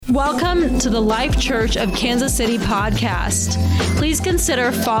Welcome to the Life Church of Kansas City podcast. Please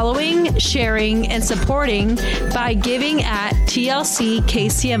consider following, sharing, and supporting by giving at tlckcmo.com.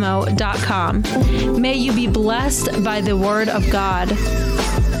 May you be blessed by the word of God.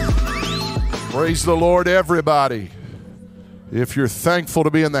 Praise the Lord, everybody. If you're thankful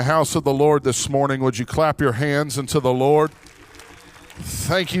to be in the house of the Lord this morning, would you clap your hands unto the Lord?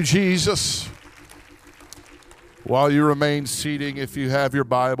 Thank you, Jesus. While you remain seating, if you have your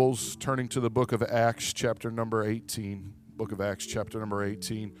Bibles, turning to the book of Acts, chapter number 18. Book of Acts, chapter number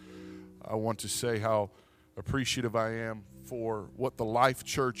 18. I want to say how appreciative I am for what the Life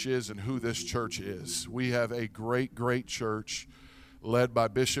Church is and who this church is. We have a great, great church led by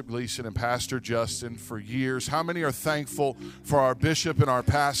Bishop Gleason and Pastor Justin for years. How many are thankful for our bishop and our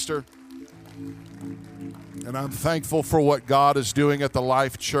pastor? And I'm thankful for what God is doing at the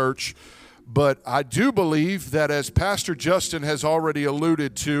Life Church. But I do believe that, as Pastor Justin has already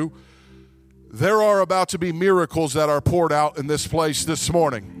alluded to, there are about to be miracles that are poured out in this place this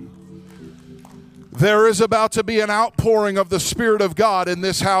morning. There is about to be an outpouring of the Spirit of God in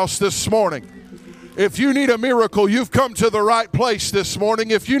this house this morning. If you need a miracle, you've come to the right place this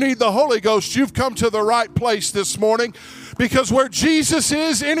morning. If you need the Holy Ghost, you've come to the right place this morning. Because where Jesus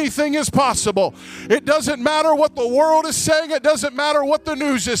is, anything is possible. It doesn't matter what the world is saying. It doesn't matter what the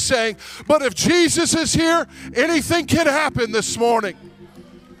news is saying. But if Jesus is here, anything can happen this morning.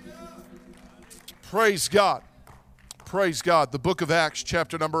 Praise God. Praise God. The book of Acts,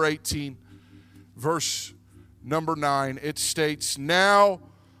 chapter number 18, verse number 9, it states, "Now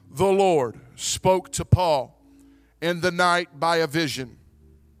the Lord spoke to Paul in the night by a vision.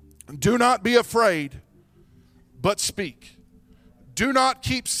 Do not be afraid, but speak. Do not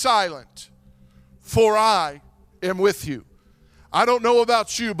keep silent, for I am with you." I don't know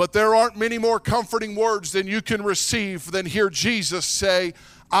about you, but there aren't many more comforting words than you can receive than hear Jesus say,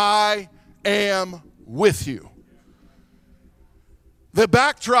 "I am with you." The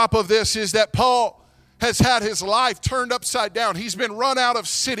backdrop of this is that Paul has had his life turned upside down. He's been run out of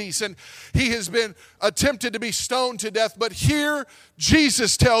cities and he has been attempted to be stoned to death. But here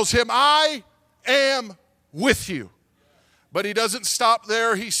Jesus tells him, "I am with you." But he doesn't stop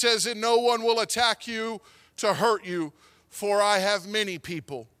there. He says, "And no one will attack you to hurt you, for I have many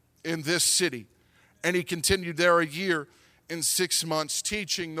people in this city." And he continued there a year and 6 months,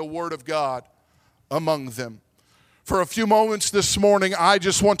 teaching the word of God among them. For a few moments this morning, I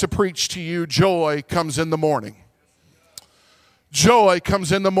just want to preach to you, joy comes in the morning. Joy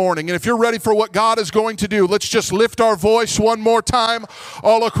comes in the morning. And if you're ready for what God is going to do, let's just lift our voice one more time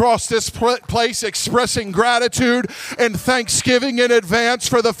all across this place, expressing gratitude and thanksgiving in advance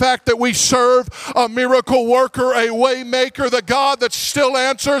for the fact that we serve a miracle worker, a way maker, the God that still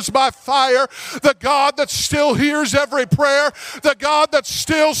answers by fire, the God that still hears every prayer, the God that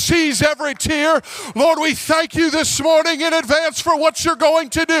still sees every tear. Lord, we thank you this morning in advance for what you're going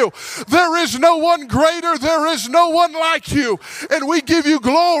to do. There is no one greater. There is no one like you. And we give you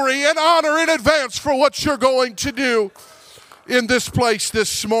glory and honor in advance for what you're going to do in this place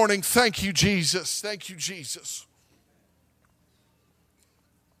this morning. Thank you, Jesus. Thank you, Jesus.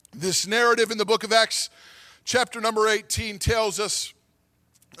 This narrative in the book of Acts, chapter number 18, tells us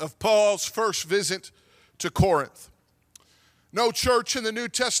of Paul's first visit to Corinth. No church in the New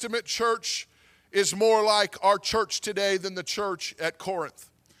Testament church is more like our church today than the church at Corinth.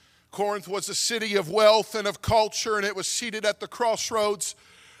 Corinth was a city of wealth and of culture, and it was seated at the crossroads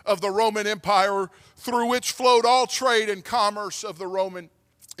of the Roman Empire, through which flowed all trade and commerce of the Roman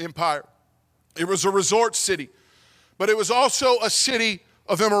Empire. It was a resort city, but it was also a city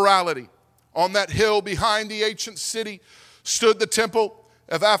of immorality. On that hill behind the ancient city stood the temple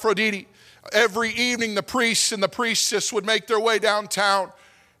of Aphrodite. Every evening, the priests and the priestess would make their way downtown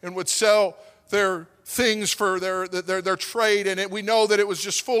and would sell their things for their trade, and we know that it was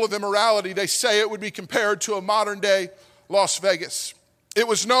just full of immorality. They say it would be compared to a modern-day Las Vegas. It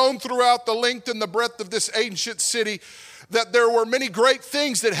was known throughout the length and the breadth of this ancient city that there were many great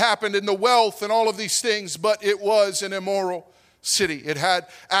things that happened in the wealth and all of these things, but it was an immoral city. It had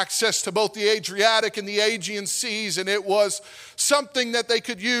access to both the Adriatic and the Aegean seas, and it was something that they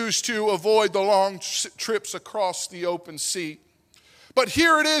could use to avoid the long trips across the open sea. But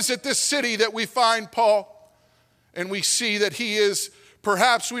here it is at this city that we find Paul, and we see that he is,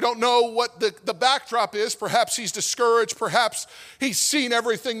 perhaps we don't know what the backdrop is. Perhaps he's discouraged. Perhaps he's seen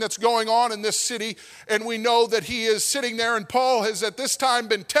everything that's going on in this city, and we know that he is sitting there, and Paul has at this time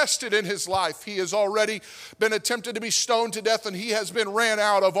been tested in his life. He has already been attempted to be stoned to death, and he has been ran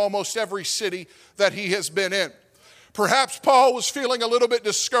out of almost every city that he has been in. Perhaps Paul was feeling a little bit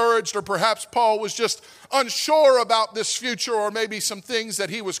discouraged, or perhaps Paul was just unsure about this future, or maybe some things that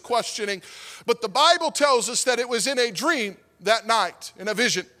he was questioning. But the Bible tells us that it was in a dream that night, in a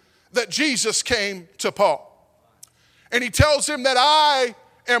vision, that Jesus came to Paul. And he tells him that I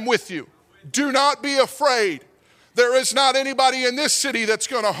am with you. Do not be afraid. There is not anybody in this city that's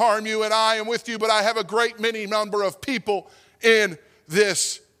going to harm you, and I am with you, but I have a great many number of people in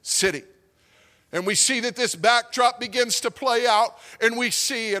this city. And we see that this backdrop begins to play out, and we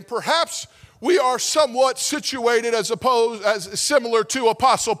see, and perhaps we are somewhat situated as similar to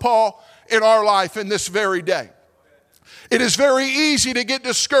Apostle Paul in our life in this very day. It is very easy to get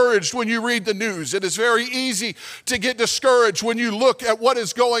discouraged when you read the news. It is very easy to get discouraged when you look at what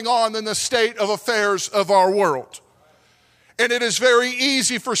is going on in the state of affairs of our world. And it is very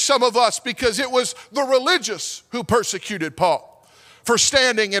easy for some of us, because it was the religious who persecuted Paul for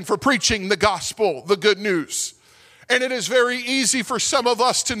standing and for preaching the gospel, the good news. And it is very easy for some of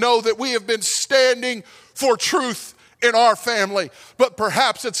us to know that we have been standing for truth in our family, but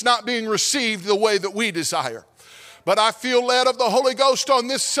perhaps it's not being received the way that we desire. But I feel led of the Holy Ghost on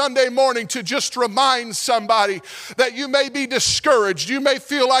this Sunday morning to just remind somebody that you may be discouraged. You may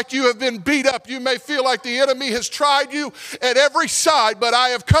feel like you have been beat up. You may feel like the enemy has tried you at every side. But I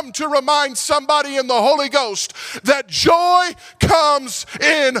have come to remind somebody in the Holy Ghost that joy comes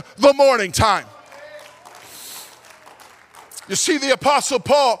in the morning time. You see, the Apostle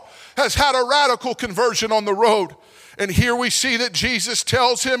Paul has had a radical conversion on the road. And here we see that Jesus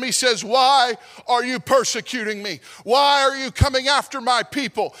tells him, he says, why are you persecuting me? Why are you coming after my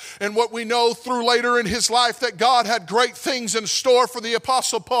people? And what we know through later in his life, that God had great things in store for the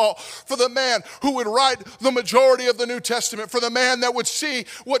Apostle Paul, for the man who would write the majority of the New Testament, for the man that would see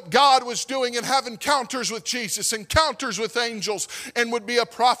what God was doing and have encounters with Jesus, encounters with angels, and would be a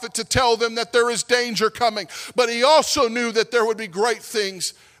prophet to tell them that there is danger coming. But he also knew that there would be great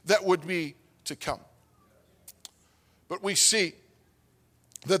things that would be to come. But we see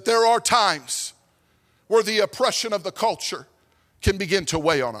that there are times where the oppression of the culture can begin to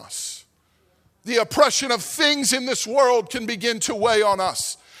weigh on us. The oppression of things in this world can begin to weigh on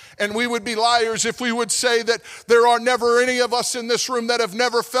us. And we would be liars if we would say that there are never any of us in this room that have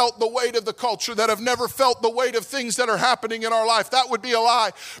never felt the weight of the culture, that have never felt the weight of things that are happening in our life. That would be a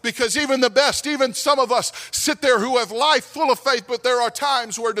lie, because even the best, even some of us sit there who have life full of faith, but there are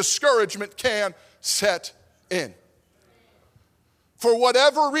times where discouragement can set in. For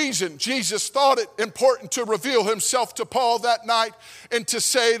whatever reason, Jesus thought it important to reveal himself to Paul that night and to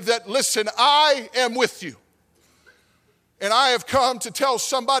say that, listen, I am with you. And I have come to tell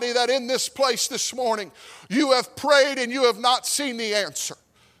somebody that in this place this morning, you have prayed and you have not seen the answer,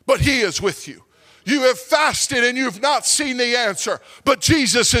 but he is with you. You have fasted and you've not seen the answer, but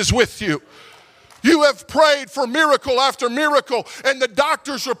Jesus is with you. You have prayed for miracle after miracle, and the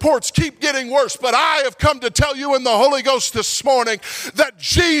doctor's reports keep getting worse. But I have come to tell you in the Holy Ghost this morning that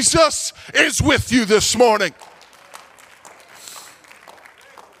Jesus is with you this morning.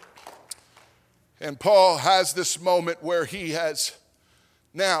 And Paul has this moment where he has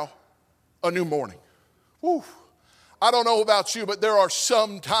now a new morning. Whew. I don't know about you, but there are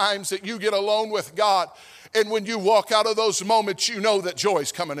some times that you get alone with God, and when you walk out of those moments, you know that joy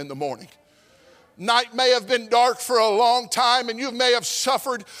is coming in the morning. Night may have been dark for a long time, and you may have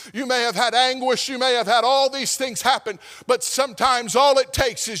suffered, you may have had anguish, you may have had all these things happen, but sometimes all it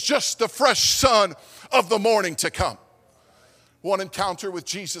takes is just the fresh sun of the morning to come. One encounter with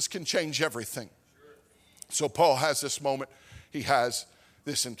Jesus can change everything. So Paul has this moment, he has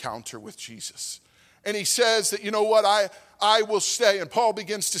this encounter with Jesus. And he says that, you know what, I will stay. And Paul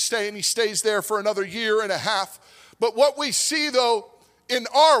begins to stay, and he stays there for another year and a half. But what we see, though, in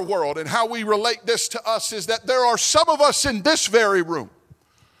our world and how we relate this to us is that there are some of us in this very room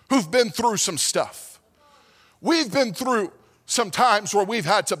who've been through some stuff. We've been through some times where we've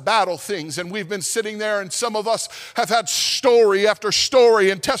had to battle things, and we've been sitting there, and some of us have had story after story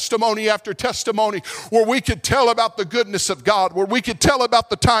and testimony after testimony where we could tell about the goodness of God, where we could tell about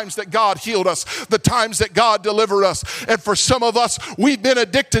the times that God healed us, the times that God delivered us. And for some of us, we've been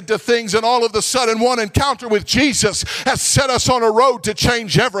addicted to things, and all of a sudden one encounter with Jesus has set us on a road to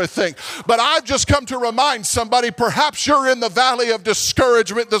change everything. But I've just come to remind somebody, perhaps you're in the valley of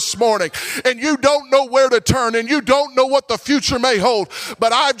discouragement this morning, and you don't know where to turn, and you don't know what the future may hold.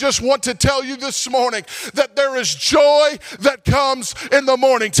 But I just want to tell you this morning that there is joy that comes in the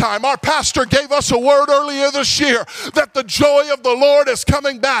morning time. Our pastor gave us a word earlier this year that the joy of the Lord is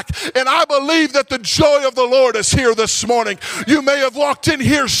coming back, and I believe that the joy of the Lord is here this morning. You may have walked in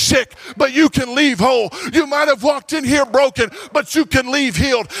here sick, but you can leave whole. You might have walked in here broken, but you can leave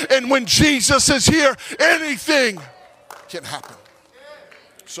healed. And when Jesus is here, anything can happen.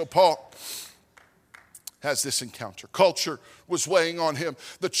 So Paul has this encounter. Culture was weighing on him.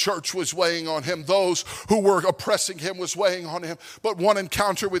 The church was weighing on him. Those who were oppressing him was weighing on him. But one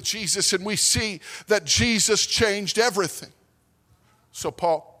encounter with Jesus, and we see that Jesus changed everything. So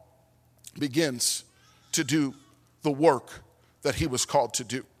Paul begins to do the work that he was called to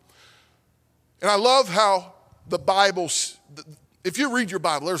do. And I love how the Bible, if you read your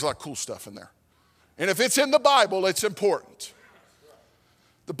Bible, there's a lot of cool stuff in there. And if it's in the Bible, it's important.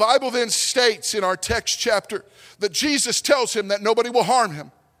 The Bible then states in our text chapter that Jesus tells him that nobody will harm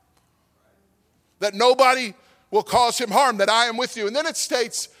him, that nobody will cause him harm, that I am with you. And then it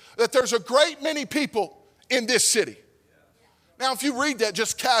states that there's a great many people in this city. Now, if you read that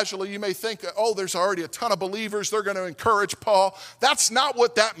just casually, you may think, oh, there's already a ton of believers. They're going to encourage Paul. That's not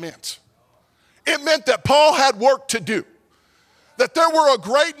what that meant. It meant that Paul had work to do, that there were a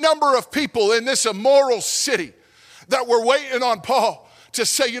great number of people in this immoral city that were waiting on Paul to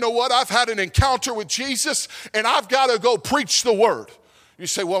say, you know what, I've had an encounter with Jesus and I've got to go preach the word. You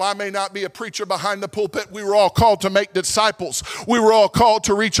say, well, I may not be a preacher behind the pulpit. We were all called to make disciples. We were all called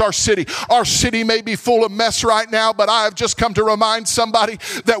to reach our city. Our city may be full of mess right now, but I have just come to remind somebody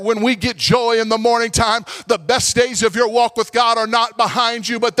that when we get joy in the morning time, the best days of your walk with God are not behind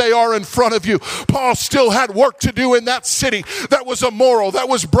you, but they are in front of you. Paul still had work to do in that city that was immoral, that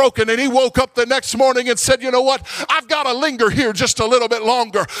was broken, and he woke up the next morning and said, you know what, I've got to linger here just a little bit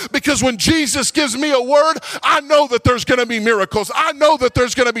longer, because when Jesus gives me a word, I know that there's going to be miracles. I know that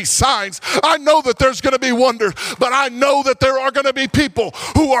there's going to be signs. I know that there's going to be wonders, but I know that there are going to be people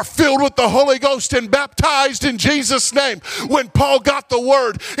who are filled with the Holy Ghost and baptized in Jesus' name. When Paul got the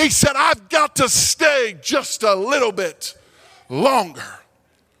word, he said, I've got to stay just a little bit longer.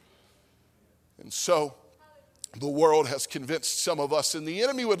 And so the world has convinced some of us, and the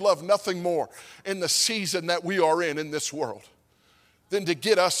enemy would love nothing more in the season that we are in this world than to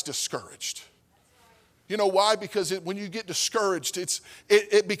get us discouraged. You know why? Because when you get discouraged,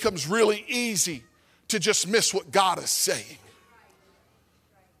 it becomes really easy to just miss what God is saying.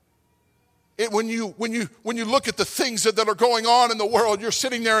 When you look at the things that are going on in the world, you're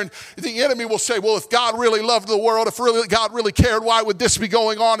sitting there and the enemy will say, well, if God really loved the world, if really God really cared, why would this be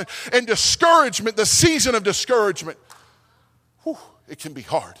going on? And discouragement, the season of discouragement, it can be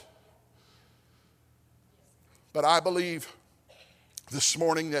hard. But I believe this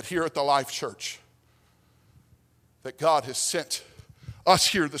morning that here at the Life Church, that God has sent us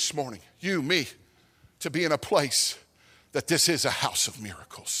here this morning, you, me, to be in a place that this is a house of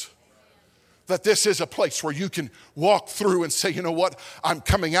miracles. That this is a place where you can walk through and say, you know what, I'm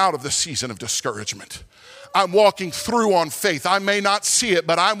coming out of the season of discouragement. I'm walking through on faith. I may not see it,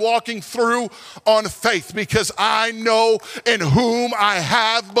 but I'm walking through on faith because I know in whom I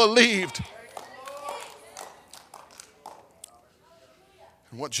have believed.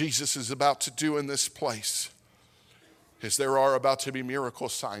 And what Jesus is about to do in this place is there are about to be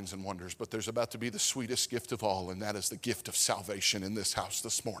miracles, signs, and wonders, but there's about to be the sweetest gift of all, and that is the gift of salvation in this house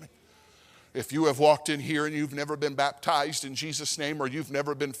this morning. If you have walked in here and you've never been baptized in Jesus' name, or you've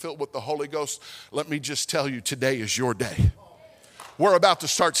never been filled with the Holy Ghost, let me just tell you, today is your day. We're about to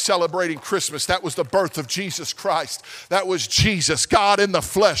start celebrating Christmas. That was the birth of Jesus Christ. That was Jesus, God in the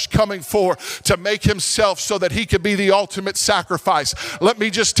flesh, coming forth to make himself so that he could be the ultimate sacrifice. Let me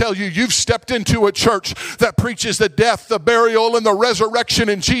just tell you, you've stepped into a church that preaches the death, the burial, and the resurrection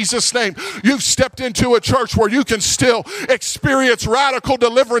in Jesus' name. You've stepped into a church where you can still experience radical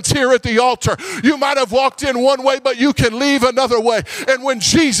deliverance here at the altar. You might have walked in one way, but you can leave another way. And when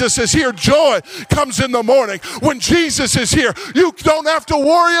Jesus is here, joy comes in the morning. When Jesus is here, you don't have to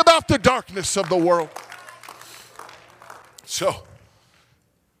worry about the darkness of the world. So,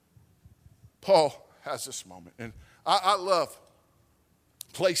 Paul has this moment. And I love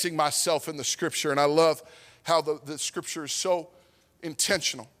placing myself in the scripture. And I love how the scripture is so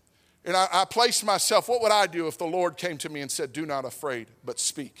intentional. And I place myself, what would I do if the Lord came to me and said, do not afraid, but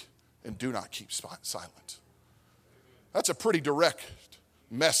speak and do not keep silent? That's a pretty direct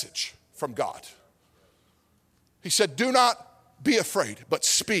message from God. He said, do not be afraid, but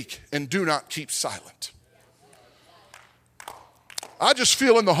speak and do not keep silent. I just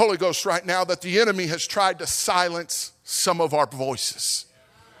feel in the Holy Ghost right now that the enemy has tried to silence some of our voices.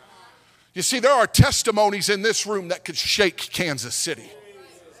 You see, there are testimonies in this room that could shake Kansas City.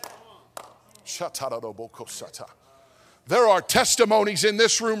 There are testimonies in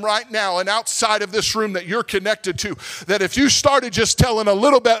this room right now and outside of this room that you're connected to, that if you started just telling a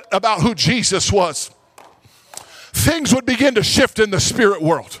little bit about who Jesus was, things would begin to shift in the spirit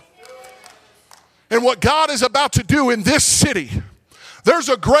world. And what God is about to do in this city, There's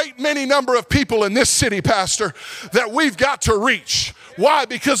a great many number of people in this city, Pastor, that we've got to reach. Why?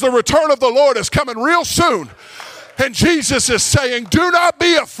 Because the return of the Lord is coming real soon. And Jesus is saying, do not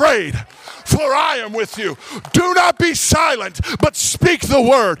be afraid, for I am with you. Do not be silent, but speak the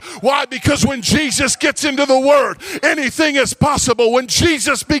word. Why? Because when Jesus gets into the word, anything is possible. When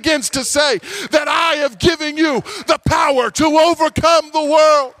Jesus begins to say that I have given you the power to overcome the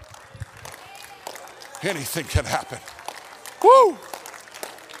world, anything can happen. Woo!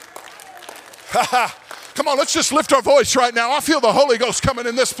 Come on, let's just lift our voice right now. I feel the Holy Ghost coming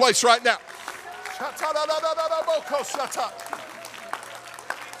in this place right now.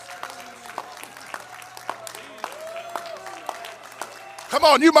 Come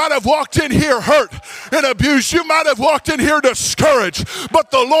on, you might have walked in here hurt and abused. You might have walked in here discouraged, but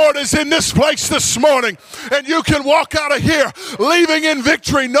the Lord is in this place this morning, and you can walk out of here leaving in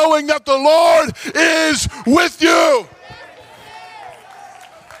victory, knowing that the Lord is with you.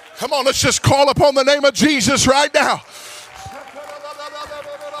 Come on, let's just call upon the name of Jesus right now.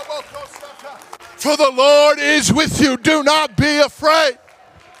 For the Lord is with you. Do not be afraid.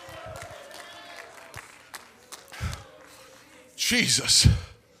 Jesus.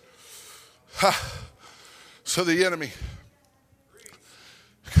 So the enemy,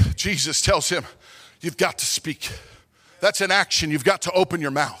 Jesus tells him, you've got to speak. That's an action. You've got to open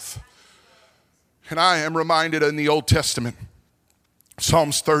your mouth. And I am reminded in the Old Testament,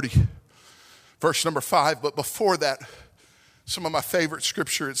 Psalms 30, verse number 5. But before that, some of my favorite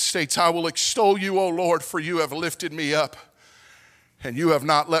scripture, it states, I will extol you, O Lord, for you have lifted me up, and you have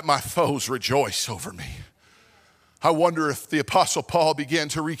not let my foes rejoice over me. I wonder if the Apostle Paul began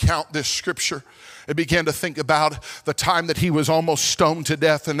to recount this scripture and began to think about the time that he was almost stoned to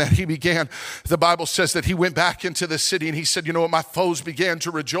death, and that he began, the Bible says that he went back into the city and he said, you know what, my foes began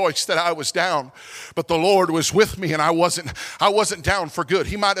to rejoice that I was down, but the Lord was with me and I wasn't down for good.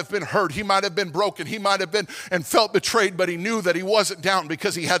 He might have been hurt. He might have been broken. He might have been and felt betrayed, but he knew that he wasn't down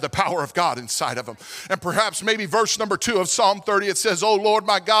because he had the power of God inside of him. And perhaps maybe verse number 2 of Psalm 30, it says, oh Lord,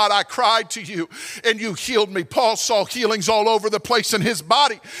 my God, I cried to you and you healed me. Paul saw healings all over the place in his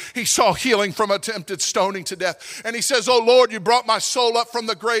body. He saw healing from attempted stoning to death. And he says, oh Lord, you brought my soul up from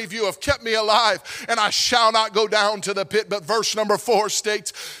the grave. You have kept me alive, and I shall not go down to the pit. But verse number 4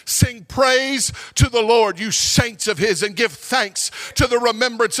 states, sing praise to the Lord, you saints of his, and give thanks to the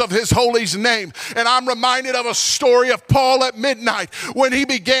remembrance of his holy name. And I'm reminded of a story of Paul at midnight when he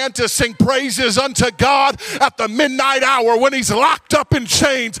began to sing praises unto God at the midnight hour when he's locked up in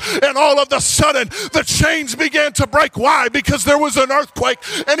chains, and all of a sudden the chains began to break. Why? Because there was an earthquake,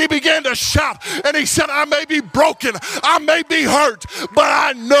 and he began to shout, and he said, I may be broken, I may be hurt, but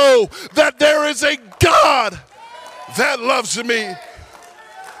I know that there is a God that loves me.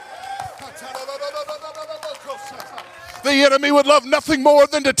 The enemy would love nothing more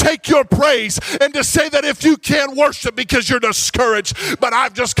than to take your praise and to say that if you can't worship because you're discouraged. But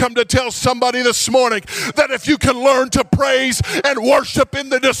I've just come to tell somebody this morning that if you can learn to praise and worship in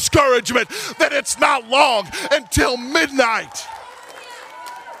the discouragement, that it's not long until midnight.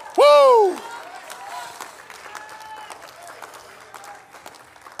 Woo!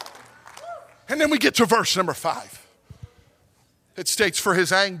 And then we get to verse number 5. It states, for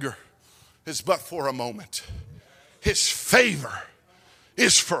his anger is but for a moment. His favor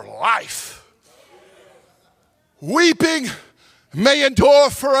is for life. Weeping may endure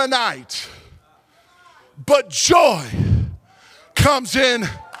for a night, but joy comes in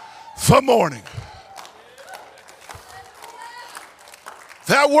the morning.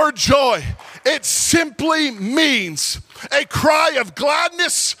 That word joy, it simply means a cry of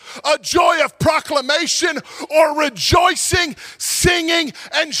gladness, a joy of proclamation, or rejoicing, singing,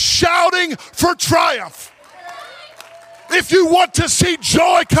 and shouting for triumph. If you want to see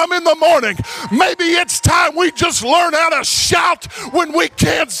joy come in the morning, maybe it's time we just learn how to shout when we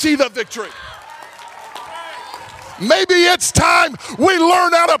can't see the victory. Maybe it's time we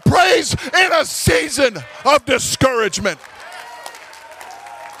learn how to praise in a season of discouragement.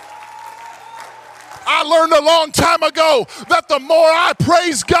 I learned a long time ago that the more I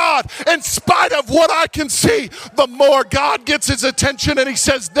praise God, in spite of what I can see, the more God gets his attention, and he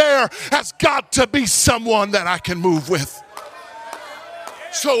says, there has got to be someone that I can move with.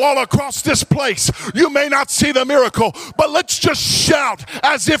 So all across this place, you may not see the miracle, but let's just shout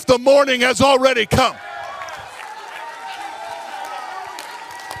as if the morning has already come.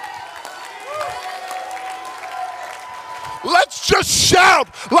 Let's just shout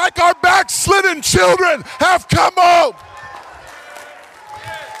like our backslidden children have come home.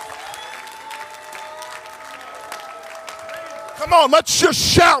 Come on, let's just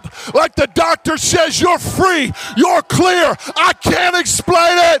shout like the doctor says, you're free, you're clear. I can't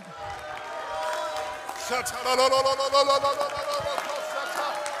explain it.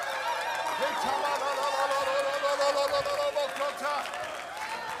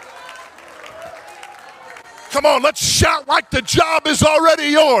 Come on, let's shout like the job is already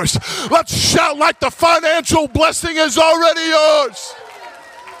yours. Let's shout like the financial blessing is already yours.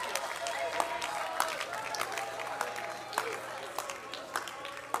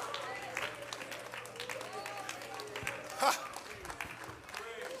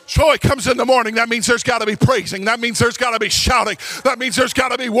 Joy comes in the morning. That means there's got to be praising. That means there's got to be shouting. That means there's got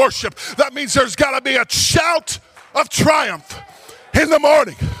to be worship. That means there's got to be a shout of triumph in the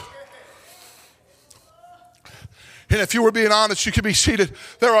morning. And if you were being honest, you could be seated.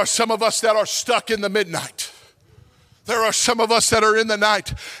 There are some of us that are stuck in the midnight. There are some of us that are in the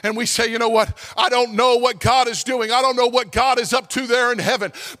night and we say, you know what? I don't know what God is doing. I don't know what God is up to there in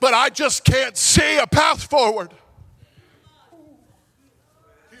heaven, but I just can't see a path forward.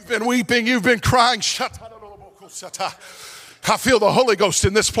 You've been weeping. You've been crying. I feel the Holy Ghost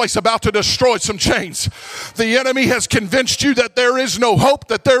in this place about to destroy some chains. The enemy has convinced you that there is no hope,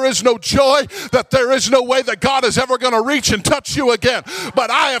 that there is no joy, that there is no way that God is ever going to reach and touch you again.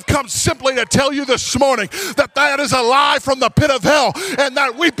 But I have come simply to tell you this morning that that is a lie from the pit of hell, and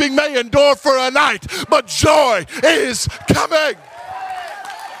that weeping may endure for a night, but joy is coming.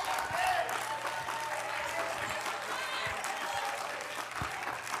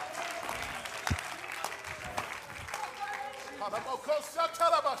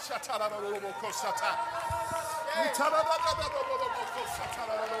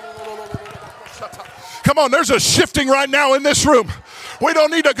 Come on, there's a shifting right now in this room. We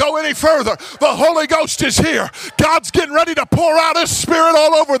don't need to go any further. The Holy Ghost is here. God's getting ready to pour out His Spirit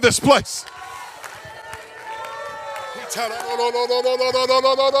all over this place.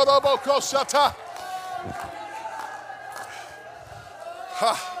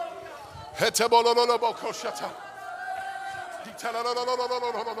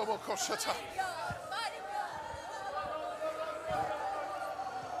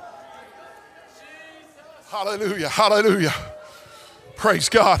 Hallelujah, hallelujah. Praise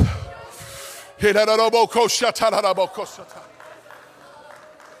God.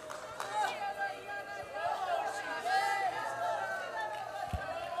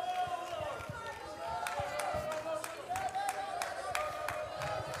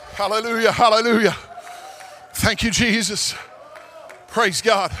 Hallelujah, hallelujah. Thank you, Jesus. Praise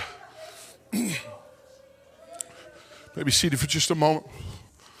God. Maybe seated for just a moment.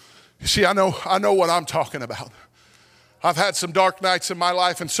 You see, I know what I'm talking about. I've had some dark nights in my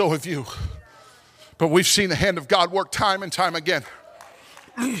life, and so have you. But we've seen the hand of God work time and time again.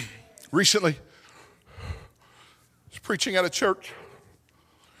 Recently, I was preaching at a church,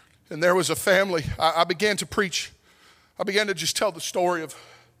 and there was a family. I began to preach. I began to just tell the story of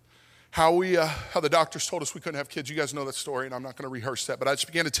how the doctors told us we couldn't have kids. You guys know that story, and I'm not going to rehearse that. But I just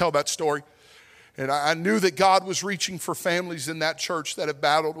began to tell that story. And I knew that God was reaching for families in that church that have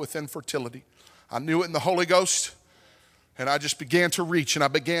battled with infertility. I knew it in the Holy Ghost. And I just began to reach, and I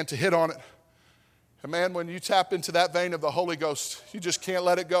began to hit on it. And man, when you tap into that vein of the Holy Ghost, you just can't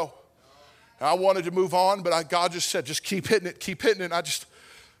let it go. And I wanted to move on, but God just said, just keep hitting it, keep hitting it. And I just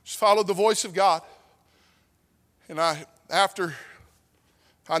followed the voice of God. And after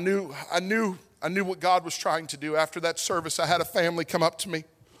I knew what God was trying to do. After that service, I had a family come up to me.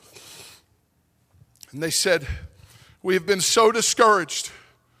 And they said, we have been so discouraged.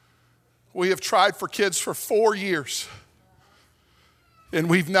 We have tried for kids for 4 years. And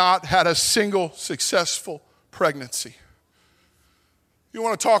we've not had a single successful pregnancy. You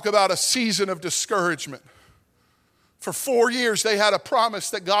want to talk about a season of discouragement. For 4 years, they had a promise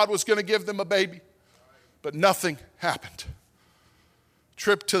that God was going to give them a baby. But nothing happened.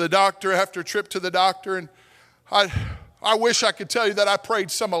 Trip to the doctor after trip to the doctor. And I wish I could tell you that I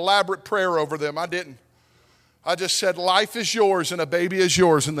prayed some elaborate prayer over them. I didn't. I just said, life is yours and a baby is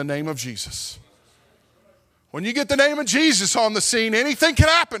yours in the name of Jesus. When you get the name of Jesus on the scene, anything can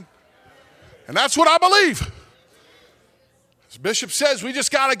happen. And that's what I believe. As Bishop says, we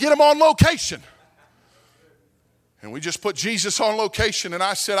just got to get them on location. And we just put Jesus on location. And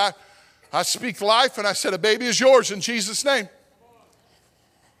I said, I speak life, and I said, a baby is yours in Jesus' name.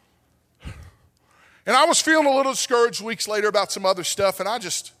 And I was feeling a little discouraged weeks later about some other stuff, and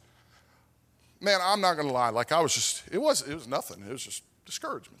man, I'm not going to lie, it was nothing. It was just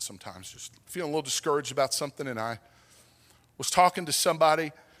discouragement sometimes, just feeling a little discouraged about something. And I was talking to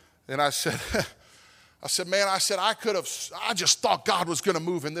somebody, and I said, I just thought God was going to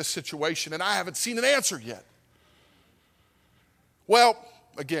move in this situation, and I haven't seen an answer yet. Well,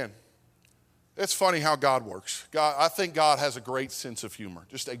 again, it's funny how God works. I think God has a great sense of humor,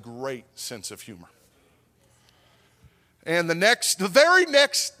 just a great sense of humor. And the very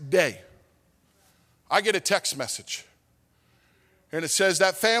next day, I get a text message. And it says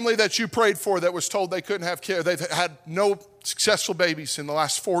that family that you prayed for that was told they couldn't have kids, they've had no successful babies in the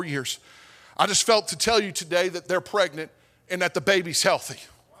last 4 years. I just felt to tell you today that they're pregnant and that the baby's healthy.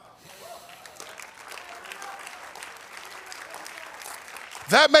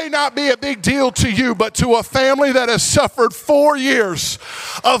 That may not be a big deal to you, but to a family that has suffered 4 years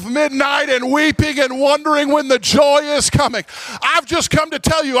of midnight and weeping and wondering when the joy is coming, I've just come to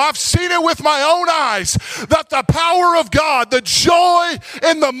tell you, I've seen it with my own eyes, that the power of God, the joy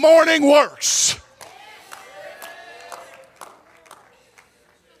in the morning works.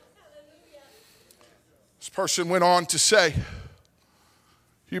 This person went on to say,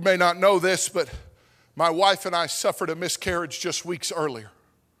 you may not know this, but my wife and I suffered a miscarriage just weeks earlier.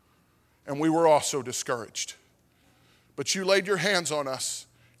 And we were also discouraged. But you laid your hands on us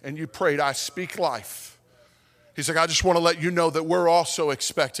and you prayed, I speak life. He's like, I just want to let you know that we're also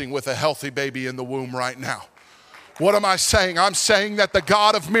expecting with a healthy baby in the womb right now. What am I saying? I'm saying that the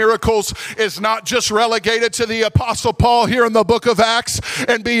God of miracles is not just relegated to the Apostle Paul here in the book of Acts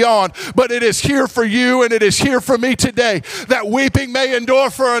and beyond, but it is here for you and it is here for me today, that weeping may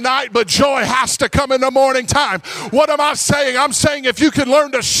endure for a night, but joy has to come in the morning time. What am I saying? I'm saying if you can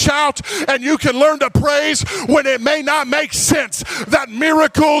learn to shout and you can learn to praise when it may not make sense, that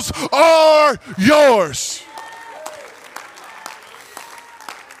miracles are yours.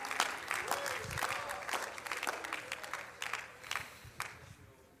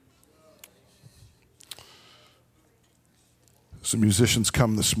 Some musicians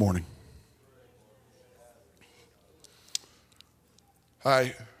come this morning.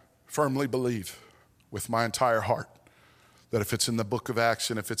 I firmly believe with my entire heart that if it's in the book of Acts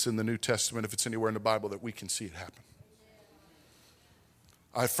and if it's in the New Testament, if it's anywhere in the Bible, that we can see it happen.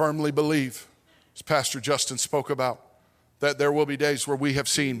 I firmly believe, as Pastor Justin spoke about, that there will be days where we have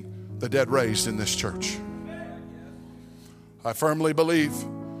seen the dead raised in this church. I firmly believe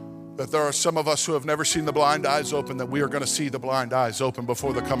that there are some of us who have never seen the blind eyes open, that we are going to see the blind eyes open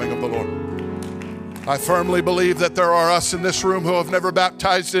before the coming of the Lord. I firmly believe that there are us in this room who have never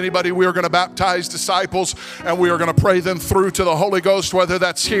baptized anybody. We are going to baptize disciples, and we are going to pray them through to the Holy Ghost, whether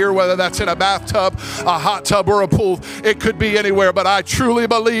that's here, whether that's in a bathtub, a hot tub, or a pool. It could be anywhere, but I truly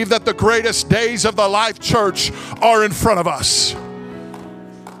believe that the greatest days of the Life Church are in front of us.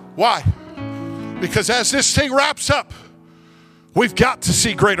 Why? Because as this thing wraps up, we've got to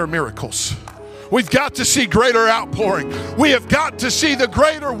see greater miracles. We've got to see greater outpouring. We have got to see the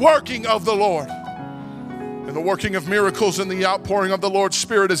greater working of the Lord. And the working of miracles and the outpouring of the Lord's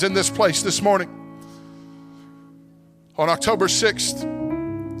Spirit is in this place this morning. On October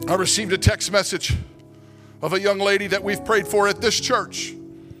 6th, I received a text message of a young lady that we've prayed for at this church.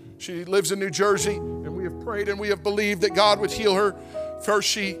 She lives in New Jersey, and we have prayed and we have believed that God would heal her. First,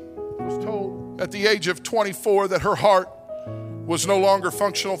 she was told at the age of 24 that her heart was no longer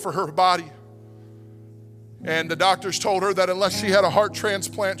functional for her body. And the doctors told her that unless she had a heart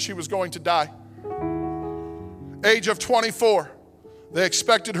transplant, she was going to die. Age of 24, they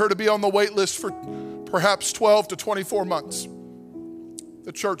expected her to be on the wait list for perhaps 12 to 24 months.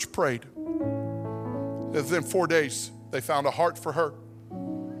 The church prayed. Within 4 days, they found a heart for her.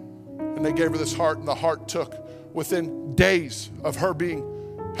 And they gave her this heart, and the heart took, within days of her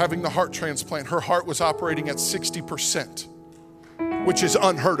having the heart transplant, her heart was operating at 60%. Which is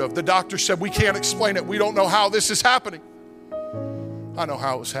unheard of. The doctor said, we can't explain it. We don't know how this is happening. I know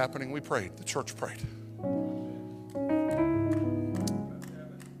how it was happening. We prayed. The church prayed.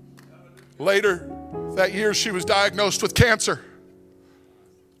 Later that year, she was diagnosed with cancer.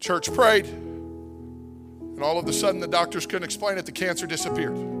 Church prayed. And all of a sudden, the doctors couldn't explain it. The cancer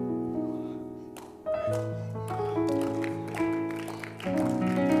disappeared.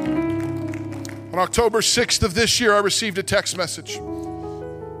 On October 6th of this year, I received a text message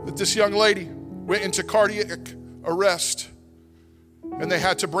that this young lady went into cardiac arrest, and they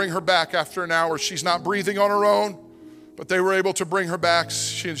had to bring her back after an hour. She's not breathing on her own, but they were able to bring her back.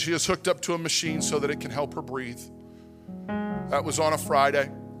 She is hooked up to a machine so that it can help her breathe. That was on a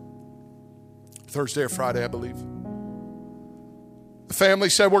Thursday or Friday, I believe. The family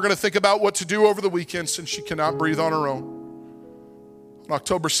said, we're going to think about what to do over the weekend since she cannot breathe on her own. On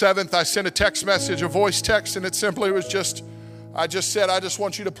October 7th, I sent a text message, a voice text, and it simply was I just said, I just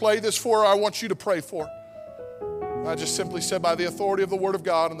want you to play this for her. I want you to pray for her. I just simply said, by the authority of the Word of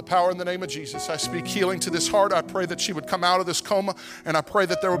God and the power in the name of Jesus, I speak healing to this heart. I pray that she would come out of this coma, and I pray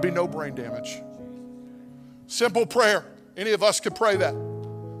that there would be no brain damage. Simple prayer. Any of us could pray that.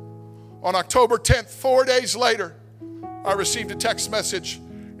 On October 10th, 4 days later, I received a text message,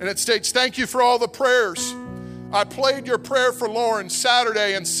 and it states, "Thank you for all the prayers. I played your prayer for Lauren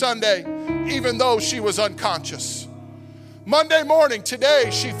Saturday and Sunday, even though she was unconscious. Monday morning, today,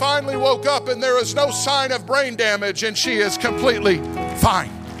 she finally woke up and there is no sign of brain damage and she is completely fine."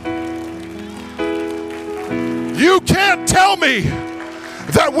 You can't tell me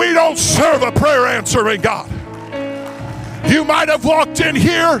that we don't serve a prayer answering God. You might have walked in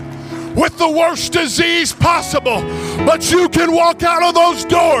here with the worst disease possible, but you can walk out of those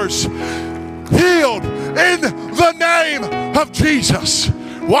doors healed in the name of Jesus.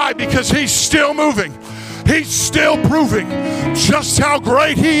 Why? Because he's still moving. He's still proving just how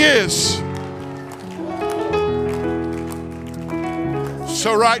great he is.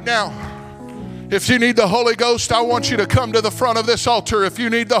 So right now, if you need the Holy Ghost, I want you to come to the front of this altar. If you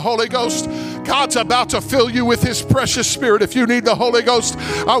need the Holy Ghost, God's about to fill you with his precious Spirit. If you need the Holy Ghost,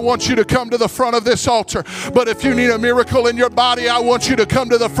 I want you to come to the front of this altar. But if you need a miracle in your body, I want you to come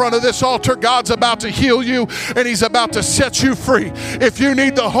to the front of this altar. God's about to heal you and he's about to set you free. If you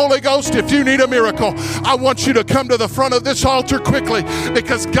need the Holy Ghost, if you need a miracle, I want you to come to the front of this altar quickly,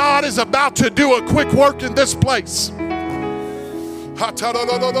 because God is about to do a quick work in this place.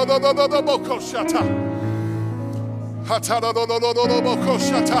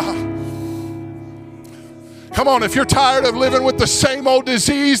 Come on, if you're tired of living with the same old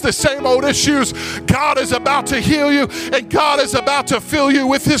disease, the same old issues, God is about to heal you and God is about to fill you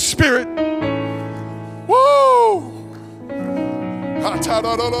with his Spirit. Woo!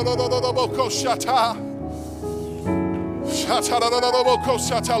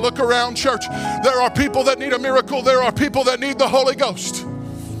 Look around, church. There are people that need a miracle. There are people that need the Holy Ghost.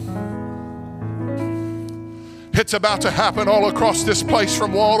 It's about to happen all across this place,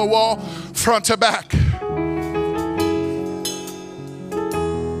 from wall to wall, front to back.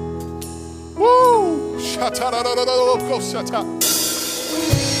 Woo!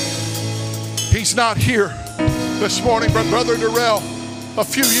 He's not here this morning, but Brother Darrell, a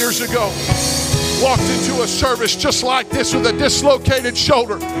few years ago, walked into a service just like this with a dislocated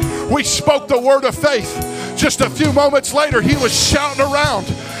shoulder. We spoke the word of faith. Just a few moments later, he was shouting around.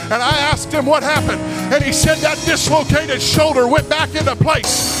 And I asked him what happened. And he said that dislocated shoulder went back into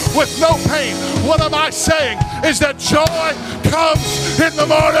place with no pain. What am I saying? Is that joy comes in the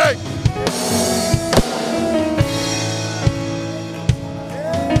morning.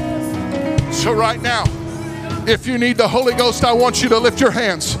 So right now, if you need the Holy Ghost, I want you to lift your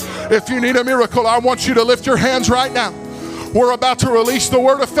hands. If you need a miracle, I want you to lift your hands right now. We're about to release the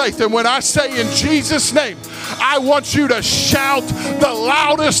word of faith. And when I say in Jesus' name, I want you to shout the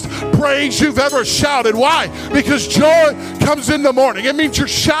loudest praise you've ever shouted. Why? Because joy comes in the morning. It means you're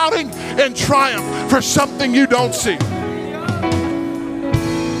shouting in triumph for something you don't see.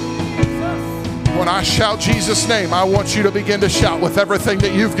 When I shout Jesus' name, I want you to begin to shout with everything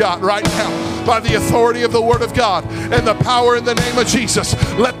that you've got right now. By the authority of the Word of God and the power in the name of Jesus,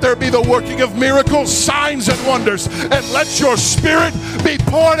 let there be the working of miracles, signs, and wonders. And let your Spirit be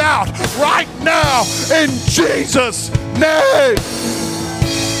poured out right now in Jesus' name.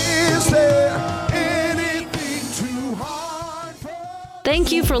 Is there anything too hard for?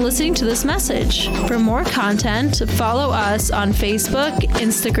 Thank you for listening to this message. For more content, follow us on Facebook,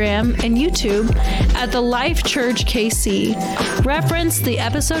 Instagram, and YouTube at The Life Church KC. Reference the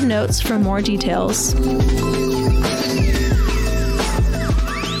episode notes for more details.